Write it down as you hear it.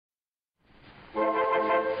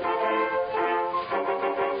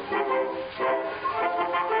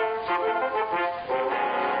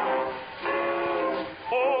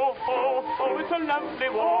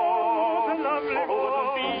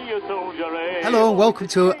Hello and welcome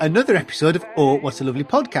to another episode of Oh, What a Lovely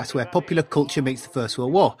Podcast, where popular culture meets the First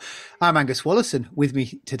World War. I'm Angus Wallace, and with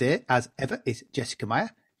me today, as ever, is Jessica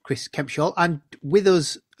Meyer, Chris Kempshall, and with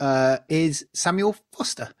us is Samuel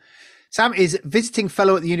Foster. Sam is visiting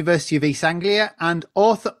fellow at the University of East Anglia and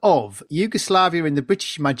author of Yugoslavia in the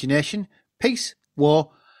British Imagination, Peace,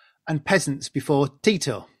 War and Peasants Before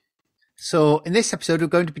Tito. So in this episode, we're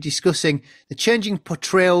going to be discussing the changing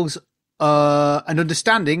portrayals and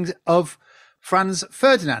understandings of Franz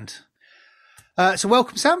Ferdinand. So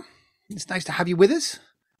welcome, Sam. It's nice to have you with us.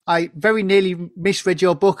 I very nearly misread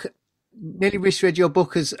your book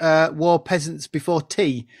as War Peasants Before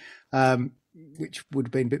Tea, which would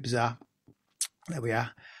have been a bit bizarre. There we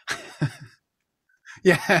are.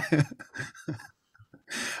 Yeah.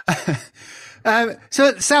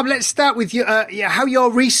 So, Sam, let's start with you. How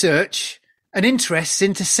your research and interests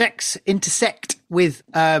intersect with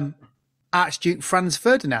Archduke Franz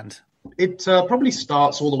Ferdinand. It probably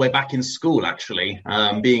starts all the way back in school, actually.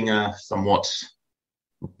 Being a somewhat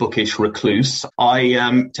bookish recluse,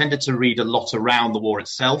 I tended to read a lot around the war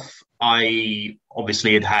itself. I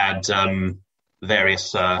obviously had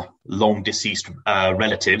various long-deceased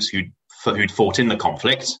relatives who'd fought in the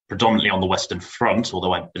conflict, predominantly on the Western Front,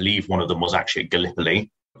 although I believe one of them was actually at Gallipoli.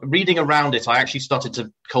 Reading around it, I actually started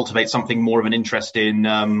to cultivate something more of an interest in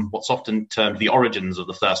what's often termed the origins of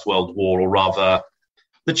the First World War, or rather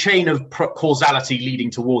the chain of causality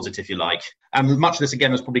leading towards it, if you like. And much of this,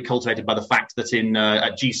 again, was probably cultivated by the fact that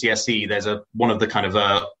at GCSE, there's one of the kind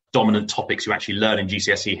of dominant topics you actually learn in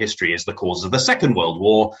GCSE history is the causes of the Second World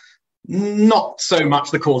War, not so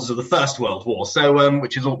much the causes of the First World War. So,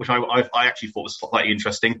 which I actually thought was slightly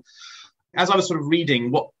interesting. As I was sort of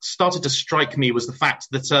reading, what started to strike me was the fact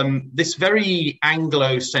that this very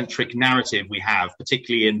Anglo-centric narrative we have,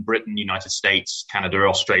 particularly in Britain, United States, Canada,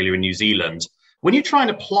 Australia, and New Zealand, when you try and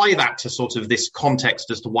apply that to sort of this context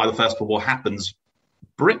as to why the First World War happens,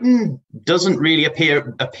 Britain doesn't really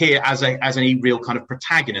appear as any real kind of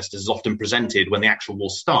protagonist as is often presented when the actual war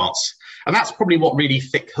starts. And that's probably what really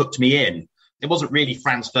hooked me in. It wasn't really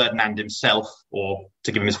Franz Ferdinand himself, or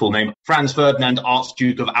to give him his full name, Franz Ferdinand,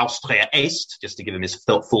 Archduke of Austria-Est, just to give him his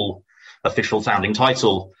full official sounding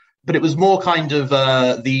title. But it was more kind of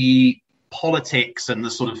the politics and the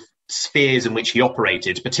sort of spheres in which he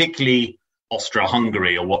operated, particularly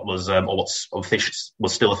Austro-Hungary, or what's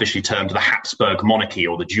still officially termed the Habsburg monarchy,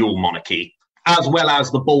 or the dual monarchy, as well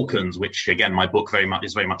as the Balkans, which again my book very much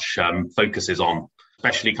focuses on,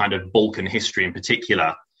 especially kind of Balkan history in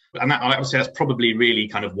particular. And that, I would say that's probably really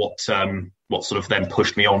kind of what sort of then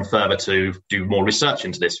pushed me on further to do more research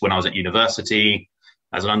into this. When I was at university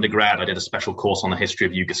as an undergrad, I did a special course on the history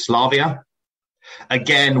of Yugoslavia.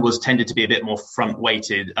 Again, was tended to be a bit more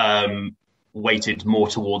front-weighted, weighted more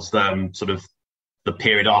towards sort of the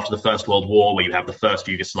period after the First World War, where you have the first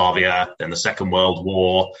Yugoslavia, then the Second World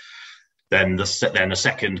War, then the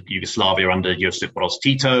second Yugoslavia under Josip Broz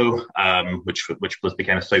Tito, which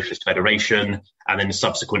became a socialist federation, and then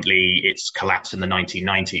subsequently its collapse in the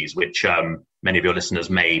 1990s, which many of your listeners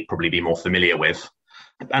may probably be more familiar with.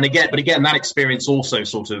 But again, that experience also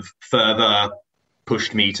sort of further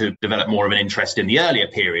pushed me to develop more of an interest in the earlier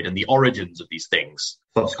period and the origins of these things,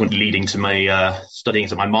 subsequently leading to my studying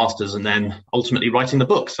to my master's and then ultimately writing the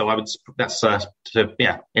book. So in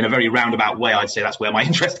a very roundabout way, I'd say that's where my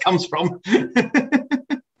interest comes from.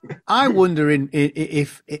 I wonder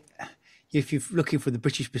if you're looking for the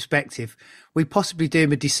British perspective, we possibly do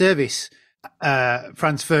him a disservice,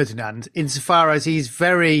 Franz Ferdinand, insofar as he's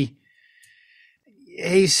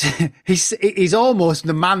almost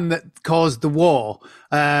the man that caused the war.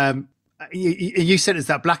 You sent us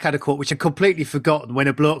that Blackadder quote, which I'd completely forgotten, when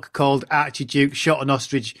a bloke called Archduke shot an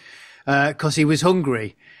ostrich because he was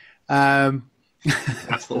hungry.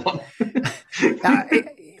 That's the one.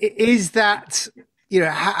 Is that,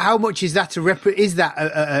 how much is that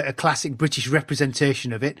a classic British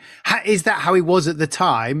representation of it? Is that how he was at the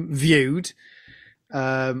time viewed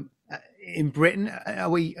in Britain?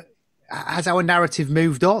 Has our narrative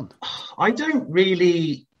moved on? I don't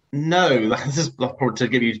really know. This is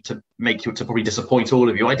probably to probably disappoint all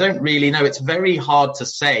of you. I don't really know. It's very hard to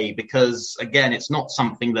say because, again, it's not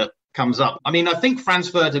something that comes up. I mean, I think Franz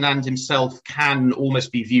Ferdinand himself can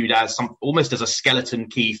almost be viewed as almost as a skeleton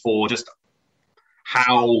key for just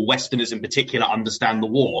how Westerners in particular understand the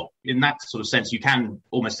war. In that sort of sense, you can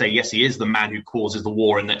almost say, yes, he is the man who causes the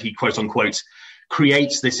war, and that he, quote unquote,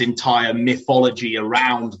 creates this entire mythology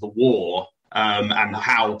around the war, and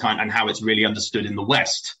how it's really understood in the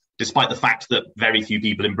West, despite the fact that very few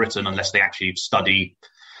people in Britain, unless they actually study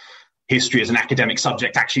history as an academic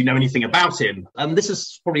subject actually know anything about him. This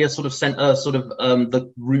is probably a sort of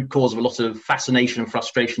the root cause of a lot of fascination and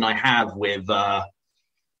frustration I have with,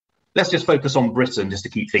 let's just focus on Britain, just to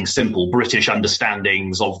keep things simple, British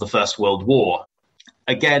understandings of the First World War.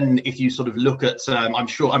 Again, if you sort of look at,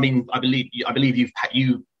 I believe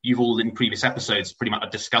you've all in previous episodes pretty much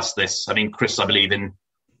discussed this. I mean, Chris, I can't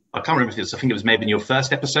remember if it was, I think it was maybe in your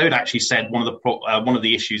first episode, actually said one of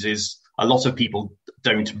the issues is a lot of people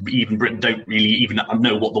Britain don't really even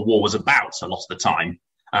know what the war was about a lot of the time,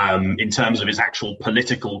 in terms of its actual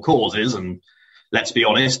political causes. And let's be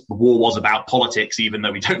honest, the war was about politics, even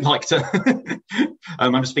though we don't like to.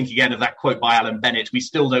 I'm just thinking again of that quote by Alan Bennett. We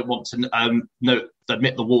still don't want to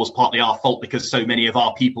admit the war was partly our fault because so many of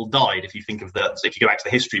our people died. If you think of if you go back to the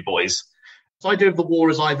history boys. The idea of the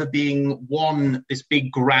war as either being this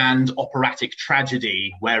big grand operatic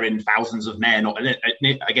tragedy wherein thousands of men,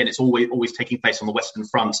 again, it's always taking place on the Western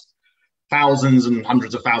Front, thousands and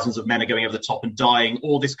hundreds of thousands of men are going over the top and dying,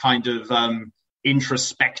 or this kind of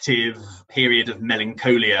introspective period of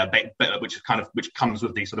melancholia, which comes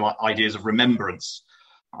with these sort of ideas of remembrance.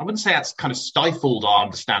 I wouldn't say that's kind of stifled our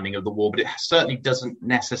understanding of the war, but it certainly doesn't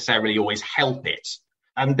necessarily always help it.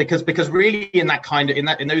 And because really when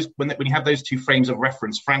you have those two frames of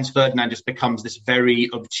reference, Franz Ferdinand just becomes this very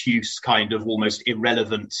obtuse kind of almost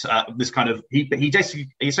irrelevant, he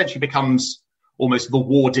essentially becomes almost the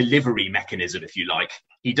war delivery mechanism, if you like.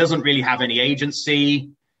 He doesn't really have any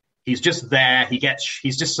agency. He's just there.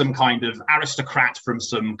 He's just some kind of aristocrat from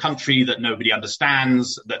some country that nobody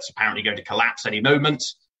understands, that's apparently going to collapse any moment.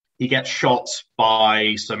 He gets shot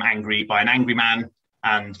by an angry man,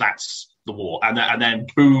 and that's the war. And then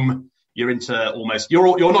boom, you're into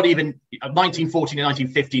you're not even 1914 and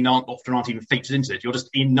 1915 often aren't even featured into it. You're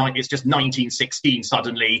just it's just 1916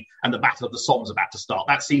 suddenly, and the Battle of the Somme is about to start.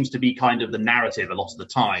 That seems to be kind of the narrative a lot of the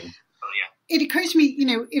time. It occurs to me,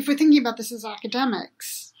 if we're thinking about this as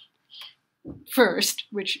academics first,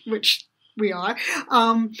 which we are,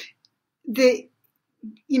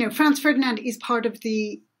 Franz Ferdinand is part of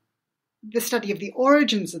the study of the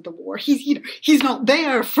origins of the war. He's not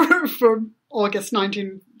there for August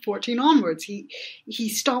 1914 onwards. He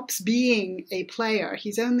stops being a player.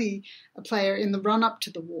 He's only a player in the run-up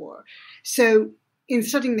to the war. So in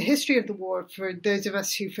studying the history of the war, for those of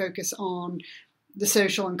us who focus on the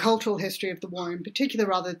social and cultural history of the war in particular,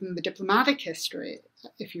 rather than the diplomatic history,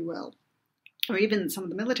 if you will, or even some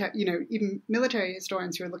of the military, even military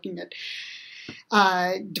historians who are looking at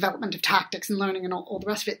development of tactics and learning and all the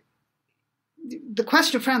rest of it, the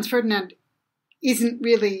question of Franz Ferdinand isn't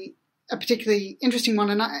really a particularly interesting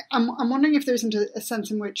one. And I'm wondering if there isn't a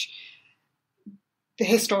sense in which the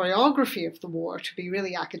historiography of the war, to be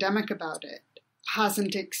really academic about it,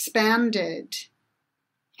 hasn't expanded.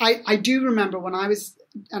 I do remember when I was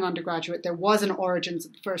an undergraduate, there was an Origins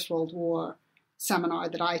of the First World War seminar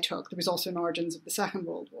that I took. There was also an Origins of the Second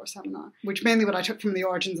World War seminar, which mainly what I took from the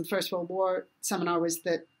Origins of the First World War seminar was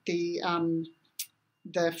that the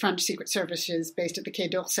French Secret Service is based at the Quai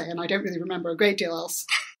d'Orsay, and I don't really remember a great deal else.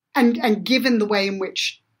 And given the way in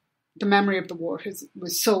which the memory of the war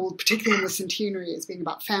was sold, particularly in the centenary, as being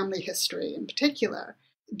about family history in particular,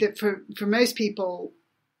 that for most people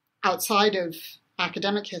outside of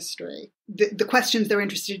academic history, the questions they're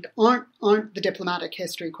interested in aren't the diplomatic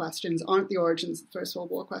history questions, aren't the origins of the First World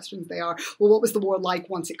War questions. They are, well, what was the war like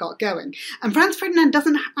once it got going? And Franz Ferdinand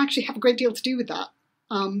doesn't actually have a great deal to do with that.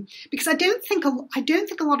 Because I don't think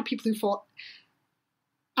a lot of people who fought,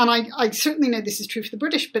 and I certainly know this is true for the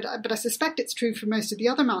British, but I suspect it's true for most of the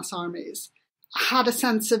other mass armies, had a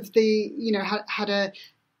sense of had a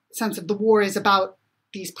sense of the war is about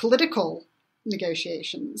these political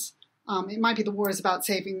negotiations. It might be the war is about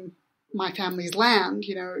saving my family's land,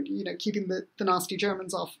 keeping the nasty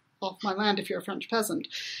Germans off my land if you're a French peasant,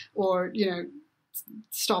 or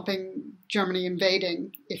stopping Germany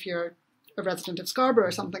invading if you're a resident of Scarborough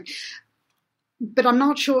or something. But I'm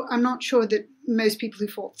not sure that most people who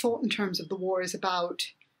thought in terms of the war is about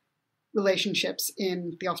relationships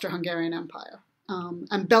in the Austro-Hungarian Empire.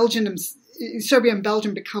 And Serbia and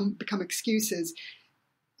Belgium become excuses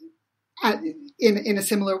in a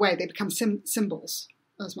similar way. They become symbols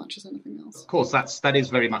as much as anything else. Of course, that is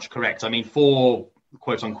very much correct. I mean, for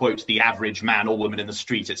quote unquote the average man or woman in the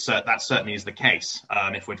street, that certainly is the case.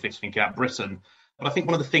 If we're thinking about Britain. But I think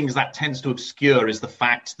one of the things that tends to obscure is the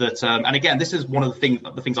fact that, and again, this is one of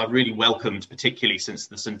the things I've really welcomed, particularly since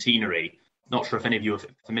the centenary. Not sure if any of you are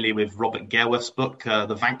familiar with Robert Gerwart's book,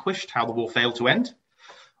 The Vanquished, How the War Failed to End.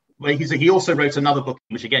 Well, he also wrote another book,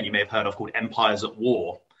 which again you may have heard of, called Empires at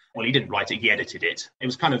War. Well, he didn't write it, he edited it. It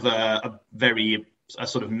was kind of a very a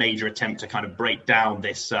sort of major attempt to kind of break down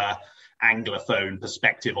this Anglophone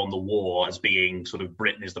perspective on the war as being sort of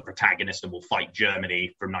Britain is the protagonist and will fight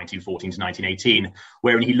Germany from 1914 to 1918,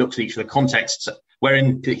 wherein he looks at each of the contexts,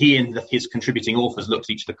 wherein he and his contributing authors looked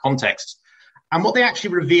at each of the contexts. And what they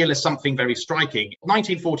actually reveal is something very striking.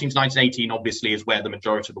 1914 to 1918, obviously, is where the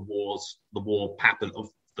majority of the war pattern of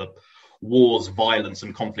the war's violence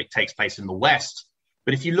and conflict takes place in the West.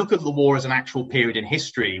 But if you look at the war as an actual period in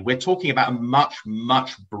history, we're talking about a much,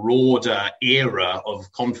 much broader era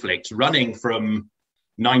of conflict running from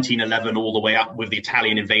 1911 all the way up with the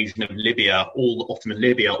Italian invasion of Libya, Ottoman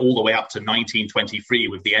Libya, all the way up to 1923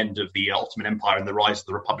 with the end of the Ottoman Empire and the rise of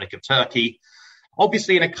the Republic of Turkey.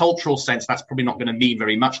 Obviously, in a cultural sense, that's probably not going to mean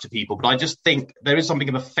very much to people, but I just think there is something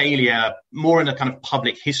of a failure, more in a kind of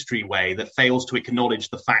public history way, that fails to acknowledge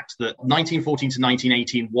the fact that 1914 to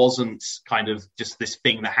 1918 wasn't kind of just this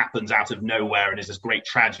thing that happens out of nowhere and is this great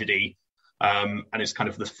tragedy, and it's kind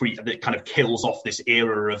of that kind of kills off this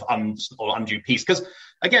era of undue peace. Because,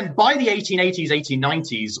 again, by the 1880s,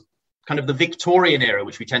 1890s, kind of the Victorian era,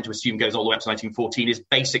 which we tend to assume goes all the way up to 1914, is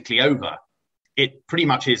basically over. It pretty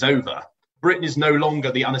much is over. Britain is no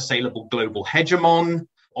longer the unassailable global hegemon.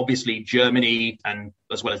 Obviously, Germany, and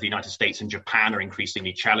as well as the United States and Japan, are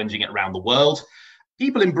increasingly challenging it around the world.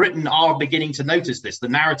 People in Britain are beginning to notice this, the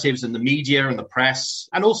narratives and the media and the press.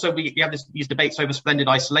 And also we have these debates over splendid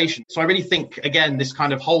isolation. So I really think, again, this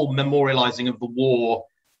kind of whole memorializing of the war,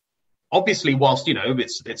 obviously, whilst,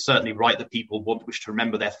 it's certainly right that people wish to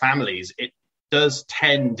remember their families, it does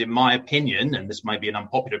tend, in my opinion, and this might be an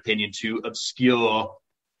unpopular opinion, to obscure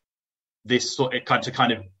this sort of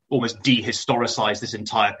kind of almost dehistoricize this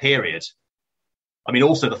entire period. I mean,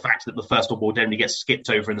 also the fact that the First World War generally gets skipped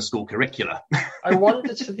over in the school curricula. I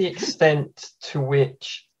wonder to the extent to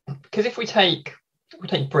which, because if we take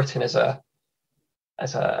Britain as a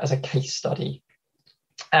case study,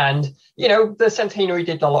 and the centenary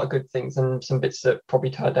did a lot of good things and some bits that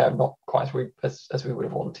probably turned out not quite as we would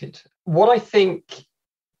have wanted. What I think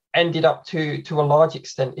ended up to a large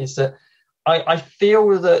extent is that I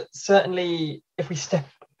feel that certainly if we step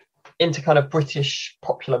into kind of British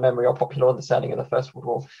popular memory or popular understanding of the First World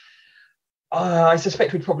War, I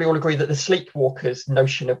suspect we'd probably all agree that the sleepwalkers'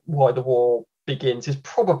 notion of why the war begins is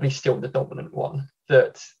probably still the dominant one,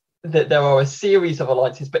 that there are a series of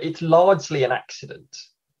alliances, but it's largely an accident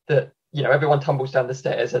that, everyone tumbles down the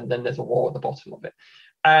stairs and then there's a war at the bottom of it.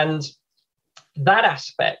 And that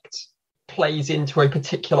aspect plays into a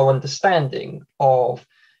particular understanding of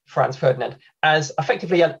Franz Ferdinand as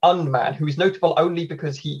effectively an unman who is notable only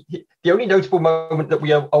because the only notable moment that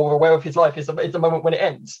we are aware of his life is the moment when it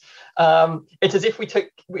ends. It's as if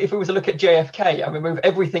if we was to look at JFK and remove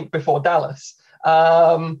everything before Dallas.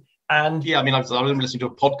 And yeah, I mean, I was listening to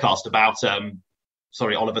a podcast about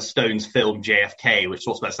Oliver Stone's film JFK, which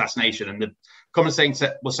talks about assassination, and the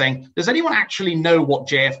commentator was saying, does anyone actually know what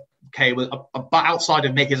JFK was, outside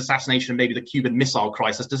of maybe his assassination and maybe the Cuban Missile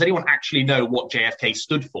Crisis, does anyone actually know what JFK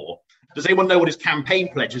stood for? Does anyone know what his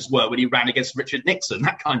campaign pledges were when he ran against Richard Nixon?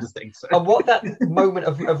 That kind of thing. So. And what that moment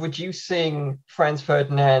of reducing Franz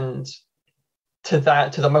Ferdinand to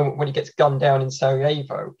the moment when he gets gunned down in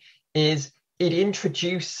Sarajevo is it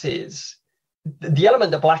introduces the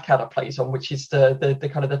element that Blackadder plays on, which is the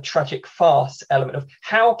kind of the tragic farce element of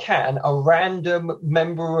how can a random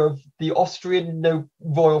member of the Austrian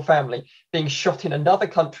royal family being shot in another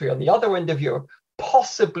country on the other end of Europe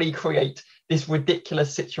possibly create this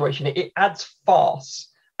ridiculous situation. It adds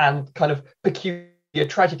farce and kind of peculiar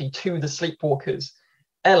tragedy to the sleepwalkers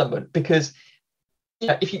element, because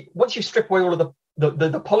once you strip away all of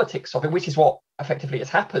the politics of it, which is what effectively has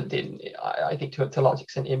happened I think to a large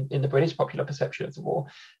extent in the British popular perception of the war,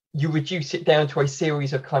 you reduce it down to a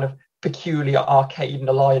series of kind of peculiar arcane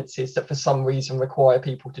alliances that for some reason require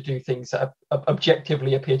people to do things that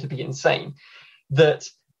objectively appear to be insane. That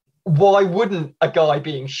why wouldn't a guy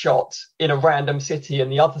being shot in a random city in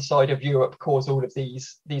the other side of Europe cause all of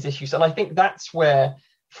these issues? And I think that's where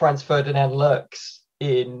Franz Ferdinand lurks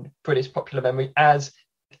in British popular memory as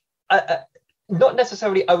not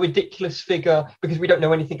necessarily a ridiculous figure because we don't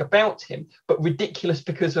know anything about him, but ridiculous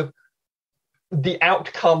because of the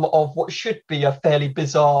outcome of what should be a fairly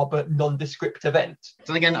bizarre but nondescript event.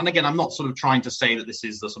 And again, I'm not sort of trying to say that this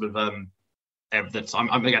is the sort of evidence. I'm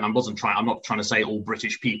not trying to say all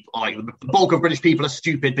British people, like the bulk of British people, are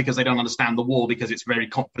stupid because they don't understand the war because it's very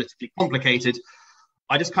politically complicated.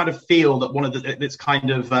 I just kind of feel that one of it's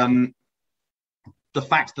kind of the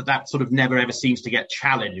fact that that sort of never ever seems to get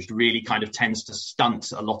challenged really kind of tends to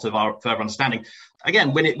stunt a lot of our further understanding.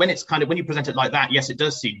 Again, when you present it like that, yes, it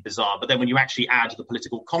does seem bizarre. But then when you actually add the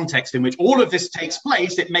political context in which all of this takes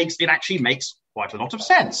place, it actually makes quite a lot of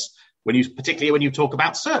sense. Particularly when you talk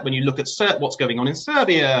about when you look at what's going on in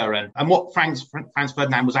Serbia and what Franz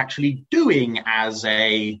Ferdinand was actually doing as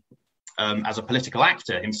a political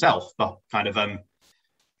actor himself, but kind of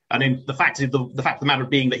and in the fact of the matter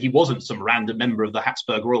being that he wasn't some random member of the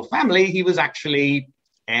Habsburg royal family, he was actually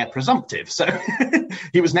heir presumptive. So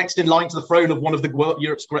he was next in line to the throne of one of the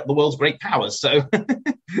world's great powers. So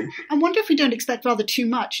I wonder if we don't expect rather too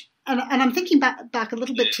much. And I'm thinking back a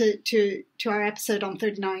little bit to our episode on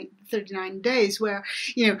 39 Days, where,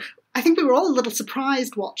 I think we were all a little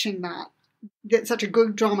surprised watching that such a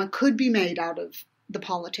good drama could be made out of the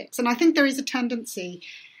politics. And I think there is a tendency,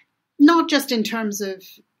 not just in terms of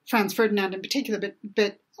Franz Ferdinand in particular,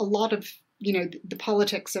 but a lot of, the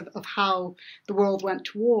politics of how the world went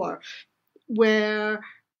to war, where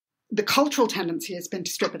the cultural tendency has been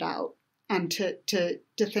to strip it out and to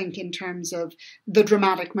think in terms of the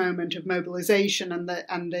dramatic moment of mobilization and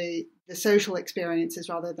the social experiences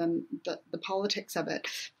rather than the politics of it.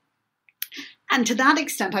 And to that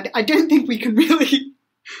extent, I don't think we can really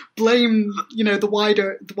blame, the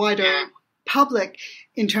wider public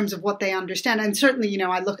in terms of what they understand. And certainly,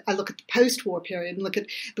 I look at the post-war period and look at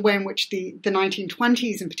the way in which the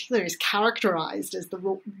 1920s in particular is characterized as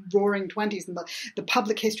the roaring 20s and the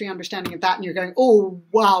public history understanding of that. And you're going, oh,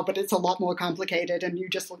 wow, but it's a lot more complicated. And you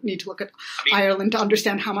just need to look at Ireland to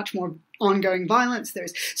understand how much more ongoing violence there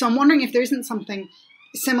is. So I'm wondering if there isn't something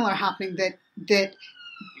similar happening that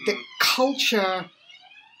the culture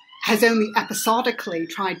has only episodically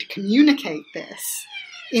tried to communicate this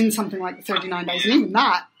in something like the 39 Days, and even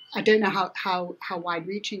that, I don't know how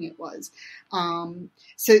wide-reaching it was.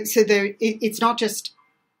 So there, it's not just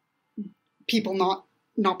people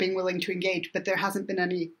not being willing to engage, but there hasn't been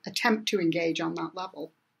any attempt to engage on that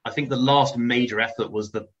level. I think the last major effort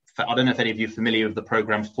was I don't know if any of you are familiar with the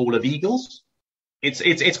program Fall of Eagles.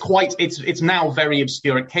 It's now very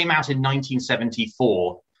obscure. It came out in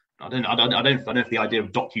 1974. I don't know if the idea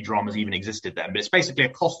of docudramas even existed then, but it's basically a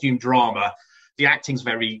costume drama. The acting's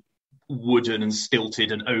very wooden and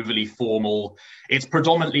stilted and overly formal. It's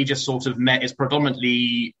predominantly just sort of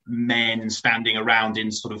predominantly men standing around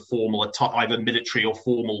in sort of formal, either military or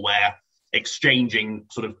formal wear, exchanging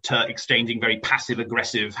very passive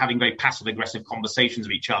aggressive conversations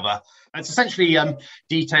with each other. And it's essentially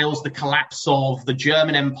details the collapse of the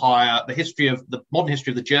German Empire, the modern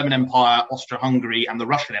history of the German Empire, Austro-Hungary, and the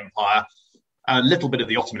Russian Empire. A little bit of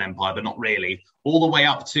the Ottoman Empire, but not really, all the way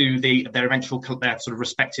up to their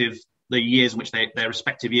respective years in which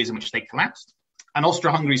they collapsed. And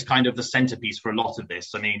Austro-Hungary is kind of the centerpiece for a lot of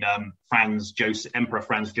this. I mean, Emperor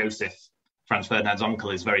Franz Joseph, Franz Ferdinand's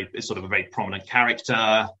uncle, is sort of a very prominent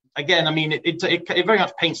character. Again, I mean, it very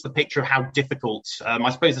much paints the picture of how difficult.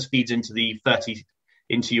 I suppose this feeds into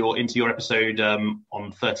your episode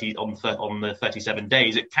on the 37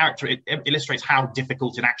 days. It illustrates how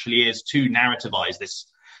difficult it actually is to narrativize this,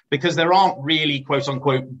 because there aren't really quote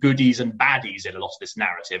unquote goodies and baddies in a lot of this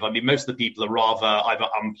narrative. I mean, most of the people are rather either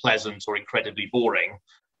unpleasant or incredibly boring.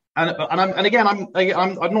 And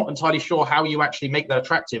I'm not entirely sure how you actually make that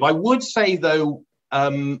attractive. I would say though,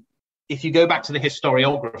 if you go back to the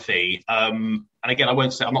historiography, and again, I'm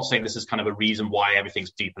not saying this is kind of a reason why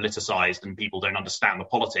everything's depoliticized and people don't understand the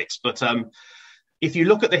politics, but if you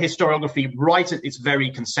look at the historiography right at its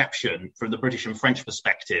very conception from the British and French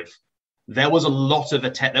perspective, there was a lot of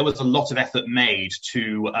effort made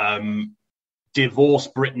to divorce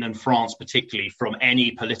Britain and France particularly from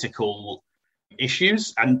any political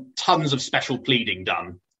issues, and tons of special pleading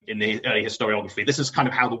done in the early historiography. This is kind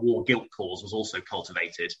of how the war guilt cause was also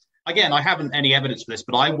cultivated. Again, I haven't any evidence for this,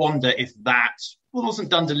 but I wonder if that wasn't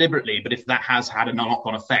done deliberately, but if that has had a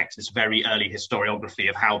knock-on effect, this very early historiography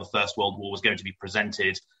of how the First World War was going to be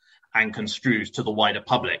presented and construed to the wider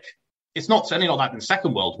public. It's certainly not that in the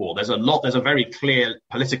Second World War. There's a very clear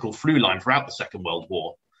political through line throughout the Second World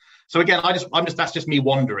War. So again, that's just me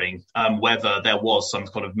wondering whether there was some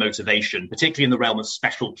kind of motivation, particularly in the realm of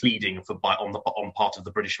special pleading on part of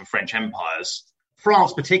the British and French empires.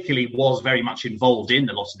 France particularly was very much involved in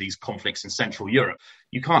a lot of these conflicts in Central Europe.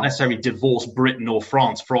 You can't necessarily divorce Britain or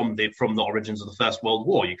France from the origins of the First World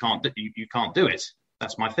War. You can't do it.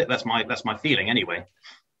 That's my feeling anyway.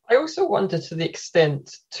 I also wonder to the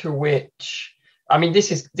extent to which, I mean,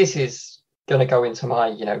 this is going to go into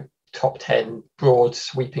my top 10 broad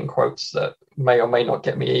sweeping quotes that may or may not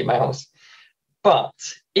get me emails. But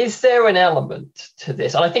is there an element to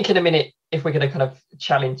this? And I think in a minute, if we're going to kind of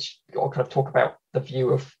challenge or kind of talk about the view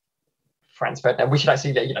of Franz Ferdinand, we should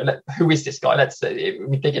actually, who is this guy? Let's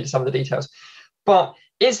we dig into some of the details. But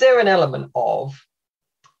is there an element of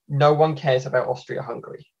no one cares about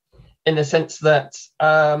Austria-Hungary, in the sense that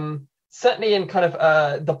certainly in kind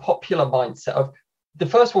of the popular mindset of the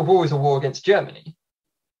First World War is a war against Germany,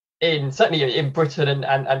 certainly in Britain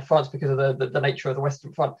and France, because of the nature of the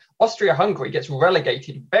Western Front, Austria-Hungary gets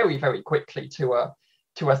relegated very, very quickly to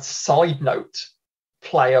a side note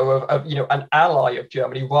player of an ally of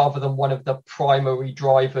Germany, rather than one of the primary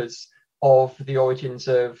drivers of the origins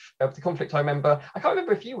of the conflict. I can't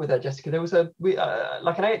remember if you were there, Jessica. There was like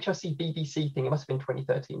an AHRC BBC thing, it must have been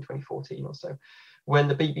 2013, 2014 or so, when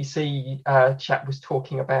the BBC chap was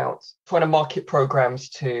talking about trying to market programmes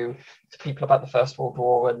to people about the First World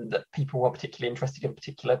War, and that people were particularly interested in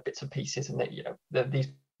particular bits and pieces, and that these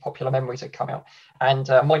popular memories had come out. And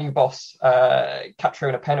my new boss,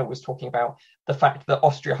 Katrina Penner, was talking about the fact that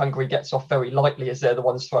Austria-Hungary gets off very lightly, as they're the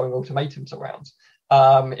ones throwing ultimatums around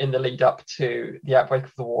in the lead up to the outbreak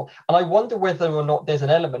of the war. And I wonder whether or not there's an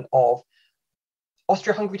element of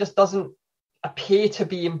Austria-Hungary just doesn't appear to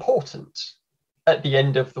be important at the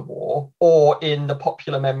end of the war, or in the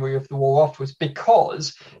popular memory of the war afterwards,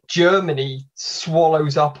 because Germany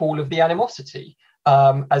swallows up all of the animosity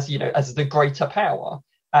as the greater power.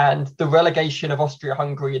 And the relegation of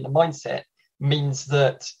Austria-Hungary in the mindset means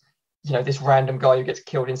that, this random guy who gets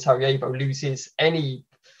killed in Sarajevo loses any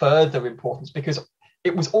further importance, because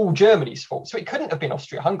it was all Germany's fault. So it couldn't have been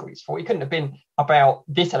Austria-Hungary's fault. It couldn't have been about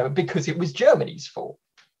this element, because it was Germany's fault.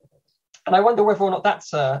 And I wonder whether or not that's,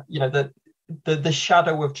 the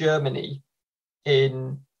shadow of Germany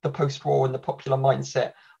in the post-war and the popular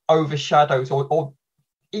mindset overshadows or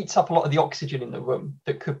eats up a lot of the oxygen in the room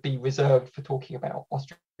that could be reserved for talking about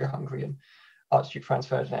Austria-Hungary and Archduke Franz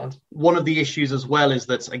Ferdinand. One of the issues as well is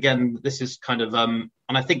that, again, this is kind of, and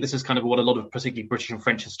I think this is kind of what a lot of particularly British and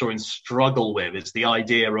French historians struggle with, is the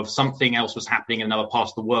idea of something else was happening in another part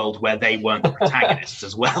of the world where they weren't the protagonists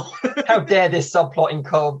as well. How dare this subplot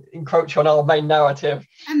encroach on our main narrative?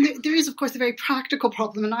 And there is, of course, a very practical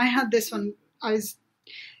problem. And I had this one, I was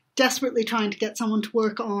desperately trying to get someone to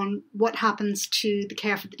work on what happens to the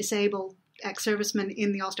care for the disabled ex-servicemen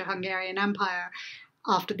in the Austro-Hungarian Empire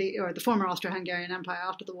the former Austro-Hungarian Empire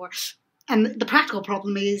after the war. And the practical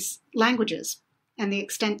problem is languages, and the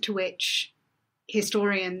extent to which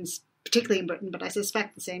historians, particularly in Britain, but I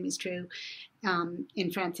suspect the same is true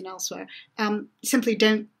in France and elsewhere, simply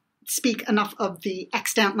don't speak enough of the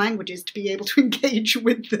extant languages to be able to engage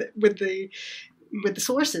with the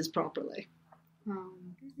sources properly.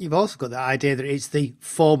 You've also got the idea that it's the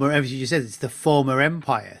former, as you said, it's the former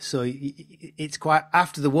empire. So it's quite,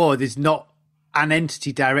 after the war, there's not an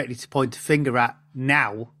entity directly to point a finger at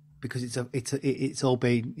now, because it's all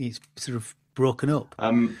been sort of broken up.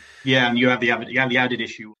 And you have the added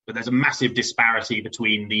issue, but there's a massive disparity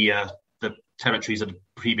between the territories that had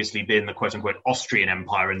previously been the quote unquote Austrian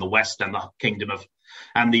Empire in the west, and the kingdom of,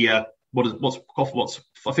 and the what's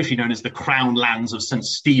officially known as the Crown Lands of St.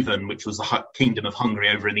 Stephen, which was the Kingdom of Hungary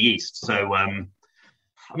over in the east. So,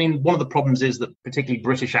 one of the problems is that particularly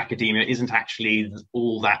British academia isn't actually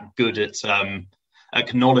all that good at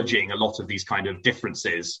acknowledging a lot of these kind of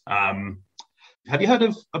differences. Have you heard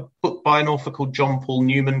of a book by an author called John Paul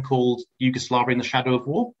Newman called Yugoslavia in the Shadow of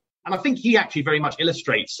War? And I think he actually very much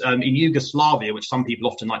illustrates in Yugoslavia, which some people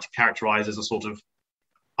often like to characterize as a sort of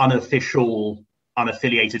unofficial,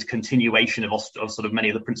 unaffiliated continuation of sort of many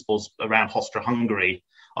of the principles around Austria-Hungary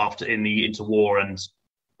in the interwar and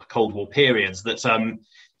Cold War periods, that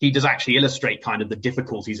he does actually illustrate kind of the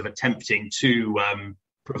difficulties of attempting to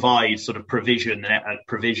provide sort of provision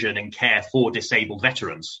and care for disabled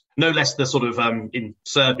veterans. No less the sort of in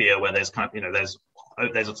Serbia, where there's kind of there's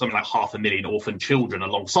something like 500,000 orphan children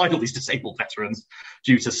alongside all these disabled veterans,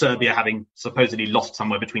 due to Serbia having supposedly lost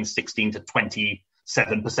somewhere between 16 to 27%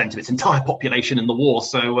 of its entire population in the war.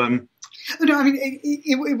 So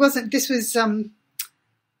it wasn't.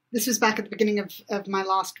 This was back at the beginning of my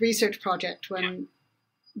last research project, when,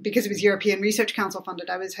 because it was European Research Council funded,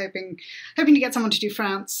 I was hoping to get someone to do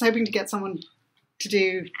France, hoping to get someone to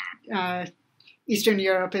do Eastern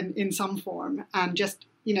Europe in some form, and just,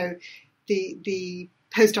 the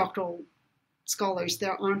postdoctoral scholars,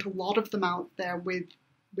 there aren't a lot of them out there with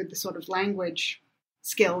the sort of language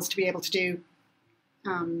skills to be able to do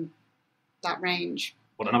that range.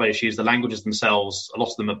 Well, another issue is the languages themselves. A lot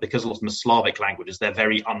of them are Slavic languages. They're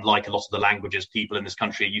very unlike a lot of the languages people in this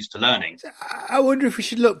country are used to learning. I wonder if we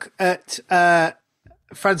should look at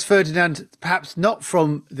Franz Ferdinand, perhaps not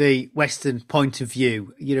from the Western point of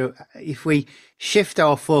view. If we shift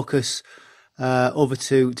our focus over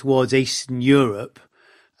towards Eastern Europe,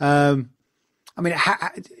 should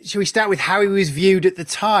we start with how he was viewed at the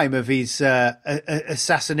time of his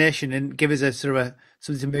assassination and give us a sort of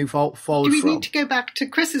something to move forward from? Do we need to go back to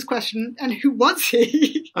Chris's question, and who was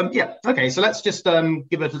he? Okay, so let's just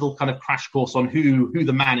give a little kind of crash course on who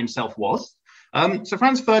the man himself was. So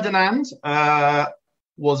Franz Ferdinand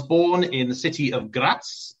was born in the city of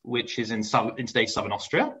Graz, which is in today's southern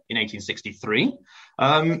Austria, in 1863.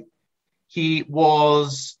 He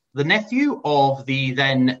was the nephew of the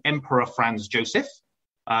then Emperor Franz Joseph.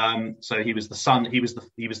 So he was the son. He was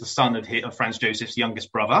the son of Franz Joseph's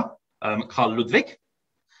youngest brother, Karl Ludwig.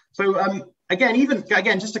 So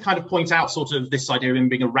again, just to kind of point out sort of this idea of him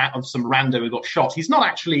being of some rando who got shot. He's not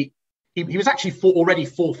actually. He was actually already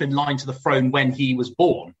fourth in line to the throne when he was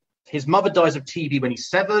born. His mother dies of TB when he's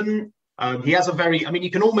 7. He has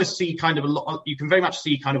you can almost see kind of you can very much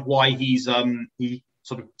see kind of why he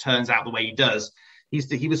sort of turns out the way he does.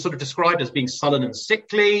 He was sort of described as being sullen and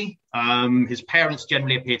sickly. His parents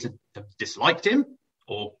generally appear to have disliked him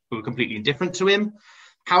or were completely indifferent to him.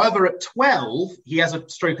 However, at 12, he has a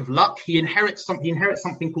stroke of luck. He inherits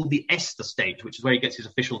something called the Est estate, which is where he gets his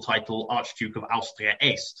official title, Archduke of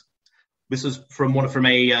Austria-Est. This is from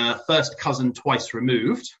a first cousin twice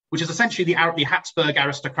removed, which is essentially the Habsburg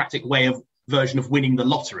aristocratic version of winning the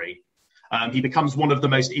lottery. He becomes one of the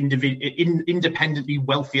most independently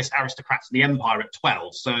wealthiest aristocrats in the empire at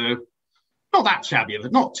 12. So not that shabby,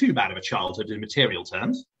 but not too bad of a childhood in material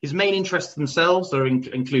terms. His main interests themselves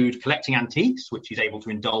include collecting antiques, which he's able to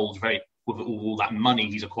indulge with all that money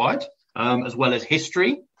he's acquired, as well as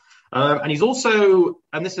history. And he's also,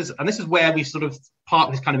 and this is where we sort of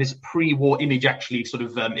part of his pre-war image actually sort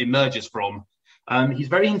of emerges from. He's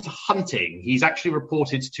very into hunting. He's actually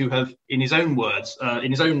reported to have, in his own words,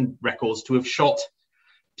 in his own records, to have shot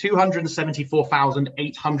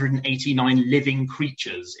 274,889 living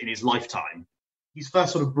creatures in his lifetime. He's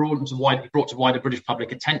first sort of brought to wider British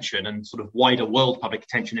public attention and sort of wider world public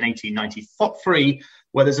attention in 1893,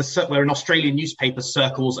 where an Australian newspaper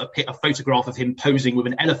circles a photograph of him posing with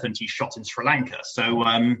an elephant he shot in Sri Lanka. So,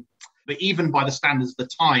 but even by the standards of the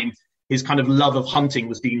time, his kind of love of hunting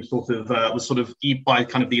was deemed by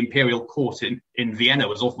kind of the imperial court in Vienna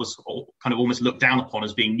was kind of almost looked down upon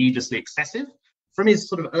as being needlessly excessive. From his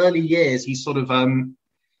sort of early years, he's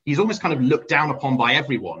almost kind of looked down upon by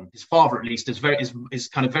everyone. His father, at least, is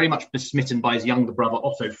kind of very much besmitten by his younger brother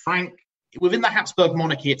Otto Frank. Within the Habsburg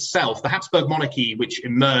monarchy itself, the Habsburg monarchy, which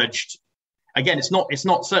emerged, again, it's not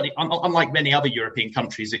certainly unlike many other European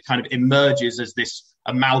countries. It kind of emerges as this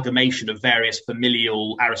amalgamation of various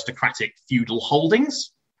familial aristocratic feudal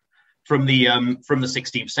holdings from the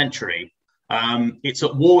 16th century. It's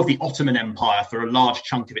at war with the Ottoman Empire for a large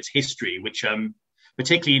chunk of its history, which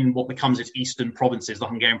particularly in what becomes its eastern provinces, the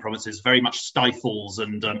Hungarian provinces, very much stifles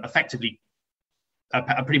and effectively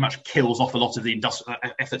pretty much kills off a lot of the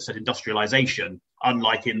efforts at industrialization,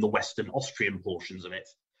 unlike in the western Austrian portions of it.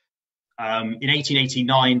 In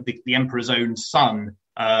 1889, the emperor's own son,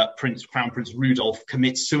 Crown Prince Rudolf,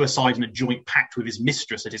 commits suicide in a joint pact with his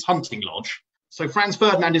mistress at his hunting lodge. So Franz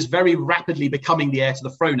Ferdinand is very rapidly becoming the heir to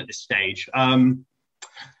the throne at this stage. By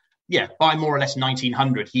more or less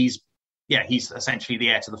 1900, he's essentially the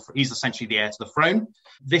heir to the throne.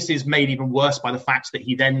 This is made even worse by the fact that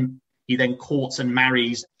he then courts and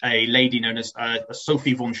marries a lady known as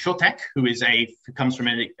Sophie von Schottek, who comes from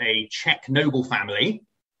a Czech noble family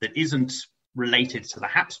that isn't related to the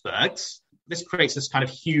Habsburgs. This creates this kind of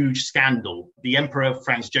huge scandal. The Emperor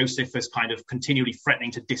Franz Joseph is kind of continually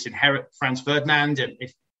threatening to disinherit Franz Ferdinand, and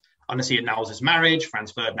unless he annuls his marriage,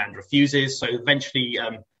 Franz Ferdinand refuses. So eventually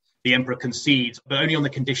the Emperor concedes, but only on the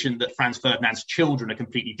condition that Franz Ferdinand's children are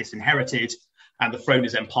completely disinherited, and the throne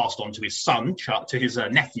is then passed on to his son, to his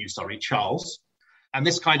nephew, Charles. And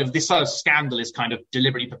this scandal is kind of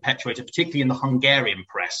deliberately perpetuated, particularly in the Hungarian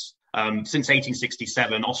press. Since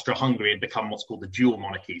 1867, Austria-Hungary had become what's called the dual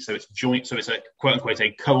monarchy. So it's joint. So it's a quote unquote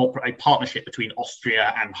a partnership between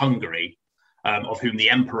Austria and Hungary, of whom the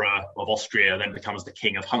Emperor of Austria then becomes the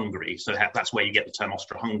King of Hungary. So that's where you get the term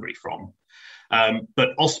Austria-Hungary from.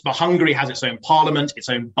 But Hungary has its own parliament, its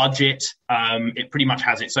own budget. It pretty much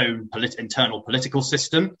has its own internal political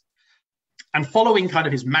system. And following kind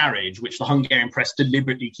of his marriage, which the Hungarian press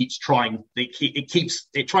deliberately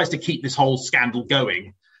it tries to keep this whole scandal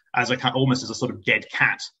going almost as a sort of dead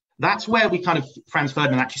cat. That's where Franz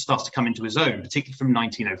Ferdinand actually starts to come into his own, particularly from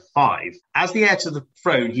 1905. As the heir to the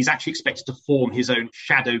throne, he's actually expected to form his own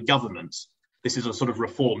shadow government. This is a sort of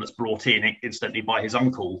reform that's brought in instantly by his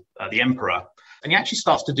uncle, the emperor. And he actually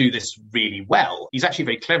starts to do this really well. He's actually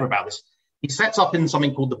very clever about this. He sets up in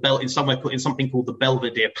something called the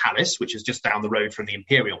Belvedere Palace, which is just down the road from the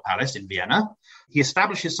Imperial Palace in Vienna. He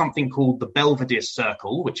establishes something called the Belvedere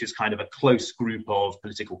Circle, which is kind of a close group of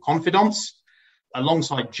political confidants.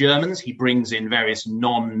 Alongside Germans, he brings in various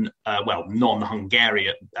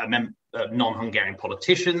non-Hungarian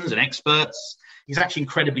politicians and experts. He's actually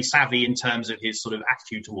incredibly savvy in terms of his sort of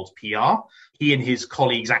attitude towards PR. He and his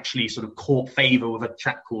colleagues actually sort of caught favor with a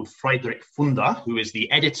chap called Friedrich Funder, who is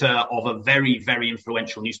the editor of a very, very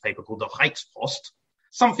influential newspaper called the Reichspost,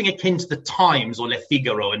 something akin to the Times or Le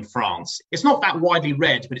Figaro in France. It's not that widely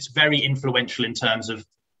read, but it's very influential in terms of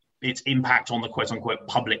its impact on the quote-unquote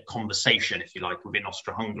public conversation, if you like, within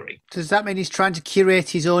Austro-Hungary. Does that mean he's trying to curate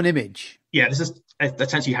his own image? Yeah, this is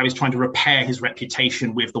essentially how he's trying to repair his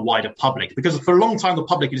reputation with the wider public. Because for a long time, the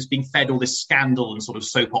public has been fed all this scandal and sort of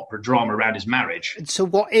soap opera drama around his marriage. So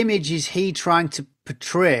what image is he trying to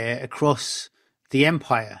portray across the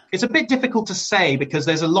empire? It's a bit difficult to say because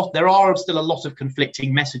there are still a lot of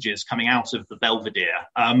conflicting messages coming out of the Belvedere.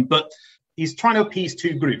 But he's trying to appease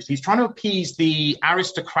two groups. He's trying to appease the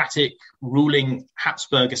aristocratic ruling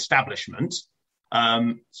Habsburg establishment,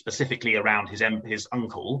 specifically around his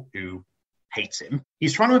uncle, who hates him.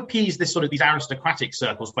 He's trying to appease these aristocratic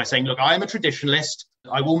circles by saying, look, I am a traditionalist.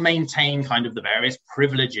 I will maintain kind of the various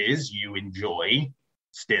privileges you enjoy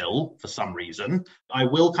still for some reason. I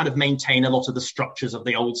will kind of maintain a lot of the structures of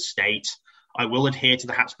the old state. I will adhere to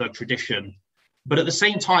the Habsburg tradition. But at the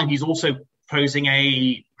same time, he's also posing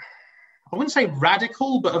I wouldn't say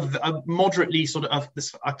radical, but a moderately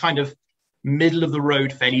a kind of middle of the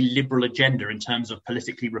road, fairly liberal agenda in terms of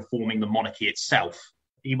politically reforming the monarchy itself.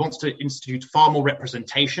 He wants to institute far more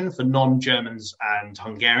representation for non-Germans and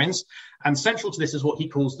Hungarians. And central to this is what he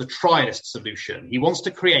calls the trialist solution. He wants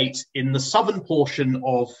to create, in the southern portion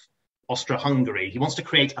of Austria-Hungary, he wants to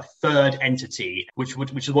create a third entity, which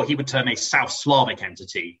is what he would term a South Slavic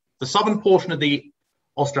entity. The southern portion of the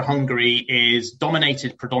Austria-Hungary is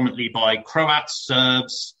dominated predominantly by Croats,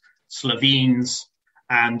 Serbs, Slovenes,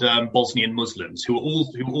 and Bosnian Muslims, who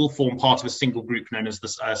all form part of a single group known as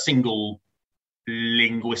the single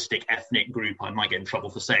linguistic ethnic group. I might get in trouble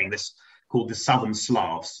for saying this, called the Southern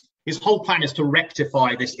Slavs. His whole plan is to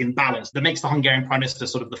rectify this imbalance that makes the Hungarian Prime Minister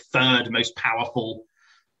sort of the third most powerful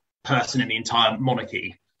person in the entire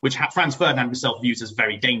monarchy, which Franz Ferdinand himself views as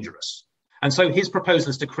very dangerous. And so his proposal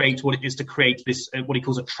is to create this, what he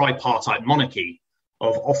calls a tripartite monarchy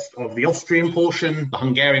of the Austrian portion, the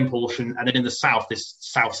Hungarian portion, and then in the south, this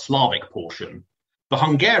South Slavic portion. The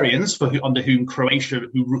Hungarians, under whom Croatia, the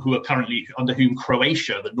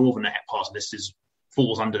northern part of this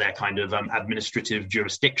falls under their kind of administrative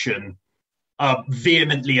jurisdiction, are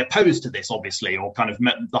vehemently opposed to this, obviously, or kind of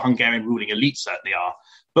the Hungarian ruling elite certainly are.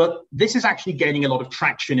 But this is actually gaining a lot of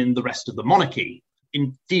traction in the rest of the monarchy.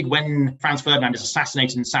 Indeed, when Franz Ferdinand is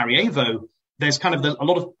assassinated in Sarajevo, there's kind of a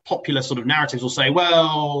lot of popular sort of narratives will say,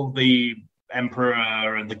 well, the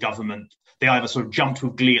emperor and the government, they either sort of jumped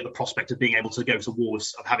with glee at the prospect of being able to go to war,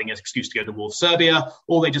 of having an excuse to go to war with Serbia,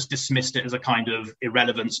 or they just dismissed it as a kind of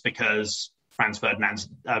irrelevance because Franz Ferdinand's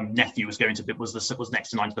nephew was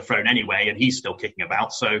next in line to the throne anyway, and he's still kicking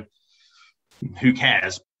about, so who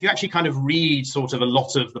cares? If you actually kind of read sort of a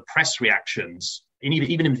lot of the press reactions,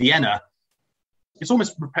 even in Vienna, it's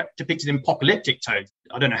almost depicted in apocalyptic tone.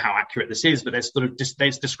 I don't know how accurate this is, but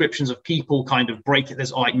there's descriptions of people kind of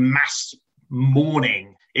there's like mass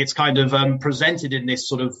mourning. It's kind of presented in this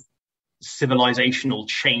sort of civilizational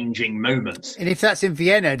changing moment. And if that's in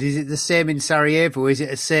Vienna, is it the same in Sarajevo? Is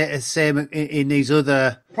it the same in these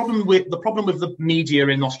other? The problem with the media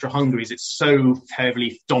in Austria-Hungary is it's so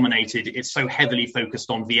heavily dominated. It's so heavily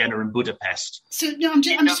focused on Vienna and Budapest. So no, I'm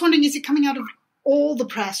just wondering, is it coming out of all the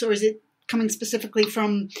press, or is it coming specifically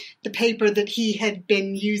from the paper that he had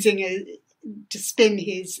been using to spin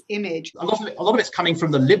his image? A lot of it's coming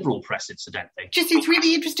from the liberal press, incidentally. Just it's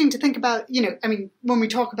really interesting to think about, when we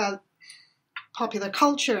talk about popular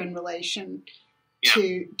culture in relation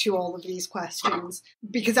to all of these questions,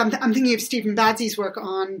 because I'm thinking of Stephen Badsy's work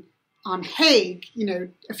on Hague,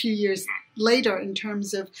 a few years later, in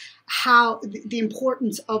terms of how the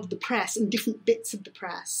importance of the press and different bits of the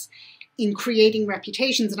press in creating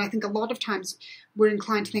reputations. And I think a lot of times we're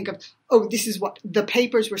inclined to think of, oh, this is what the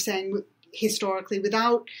papers were saying historically,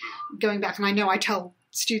 without going back. And I know I tell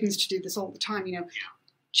students to do this all the time,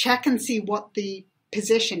 check and see what the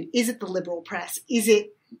position is. It the liberal press? Is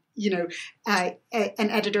it, an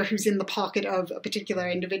editor who's in the pocket of a particular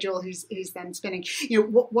individual who's then spinning?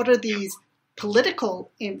 What are these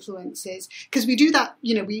political influences, because we do that,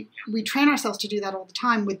 we train ourselves to do that all the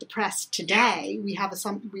time with the press today. We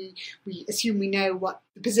assume we know what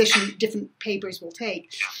the position different papers will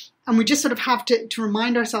take, and we just sort of have to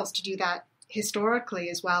remind ourselves to do that historically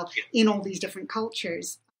as well in all these different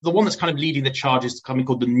cultures. The one that's kind of leading the charge is something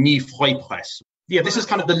called the Nie Freie Presse. Yeah, this is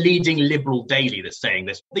kind of the leading liberal daily that's saying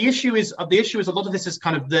this. The issue is a lot of this is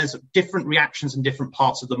kind of, there's different reactions in different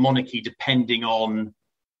parts of the monarchy depending on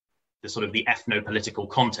the sort of the ethno-political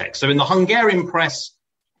context. So in the Hungarian press,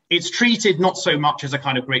 it's treated not so much as a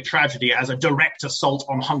kind of great tragedy as a direct assault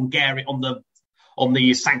on Hungary, on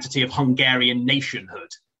the sanctity of Hungarian nationhood.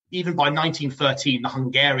 Even by 1913, the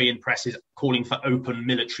Hungarian press is calling for the open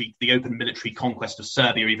military conquest of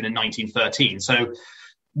Serbia, even in 1913. So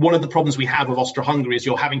one of the problems we have with Austro-Hungary is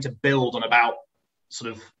you're having to build on about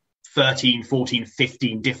sort of 13, 14,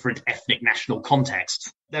 15 different ethnic national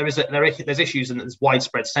contexts. There's issues and there's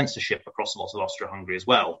widespread censorship across a lot of Austro-Hungary as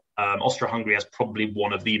well. Austro-Hungary has probably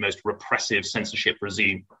one of the most repressive censorship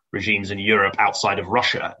regimes in Europe outside of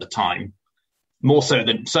Russia at the time,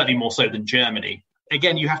 certainly more so than Germany.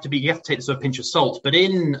 Again, you have to take this with a pinch of salt, but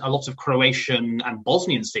in a lot of Croatian and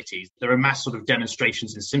Bosnian cities, there are mass sort of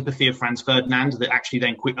demonstrations in sympathy of Franz Ferdinand that actually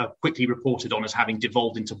then quickly reported on as having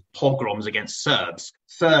devolved into pogroms against Serbs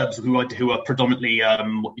who are predominantly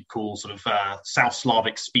what you'd call sort of South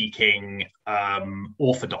Slavic speaking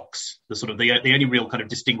Orthodox. The only real kind of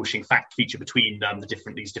distinguishing feature between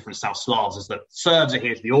these different South Slavs is that Serbs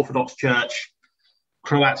adhere to the Orthodox Church,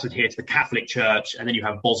 Croats adhere to the Catholic Church, and then you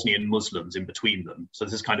have Bosnian Muslims in between them. So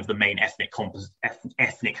this is kind of the main ethnic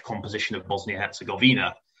composition of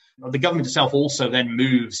Bosnia-Herzegovina. The government itself also then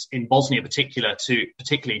moves in Bosnia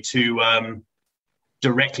particularly to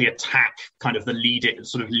directly attack kind of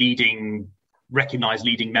the recognized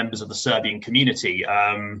leading members of the Serbian community.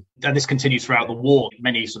 And this continues throughout the war.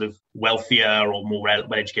 Many sort of wealthier or more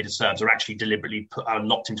well-educated Serbs are actually deliberately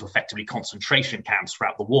locked into effectively concentration camps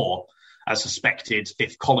throughout the war as suspected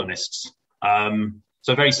fifth colonists.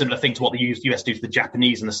 So a very similar thing to what the US do to the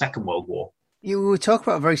Japanese in the Second World War. You talk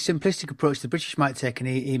about a very simplistic approach the British might take, and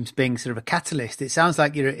him being sort of a catalyst. It sounds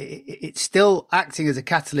like it's still acting as a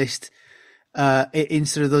catalyst in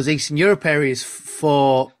sort of those Eastern Europe areas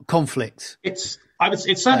for conflict. It's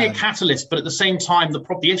certainly a catalyst, but at the same time,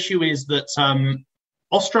 the issue is that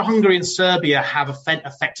Austro-Hungary and Serbia have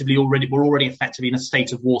were already effectively in a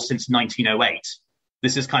state of war since 1908.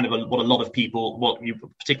 This is kind of what a lot of people,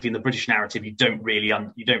 particularly in the British narrative, you don't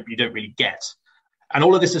really get. And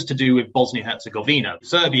all of this is to do with Bosnia-Herzegovina.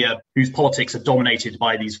 Serbia, whose politics are dominated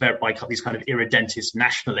by these kind of irredentist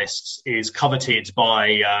nationalists, is coveted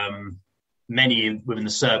by many within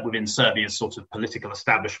Serbia's sort of political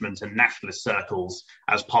establishment and nationalist circles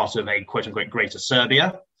as part of a quote-unquote Greater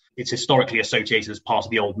Serbia. It's historically associated as part of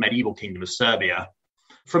the old medieval kingdom of Serbia.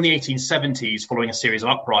 From the 1870s, following a series of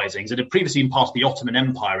uprisings, it had previously been part of the Ottoman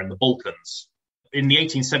Empire in the Balkans. In the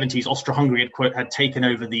 1870s, Austro-Hungary had taken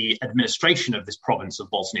over the administration of this province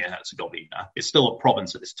of Bosnia-Herzegovina. It's still a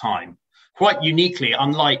province at this time. Quite uniquely,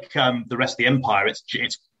 unlike the rest of the empire,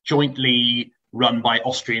 it's jointly run by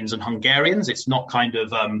Austrians and Hungarians. It's not kind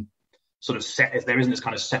of sort of set. There isn't this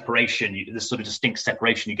kind of separation, this sort of distinct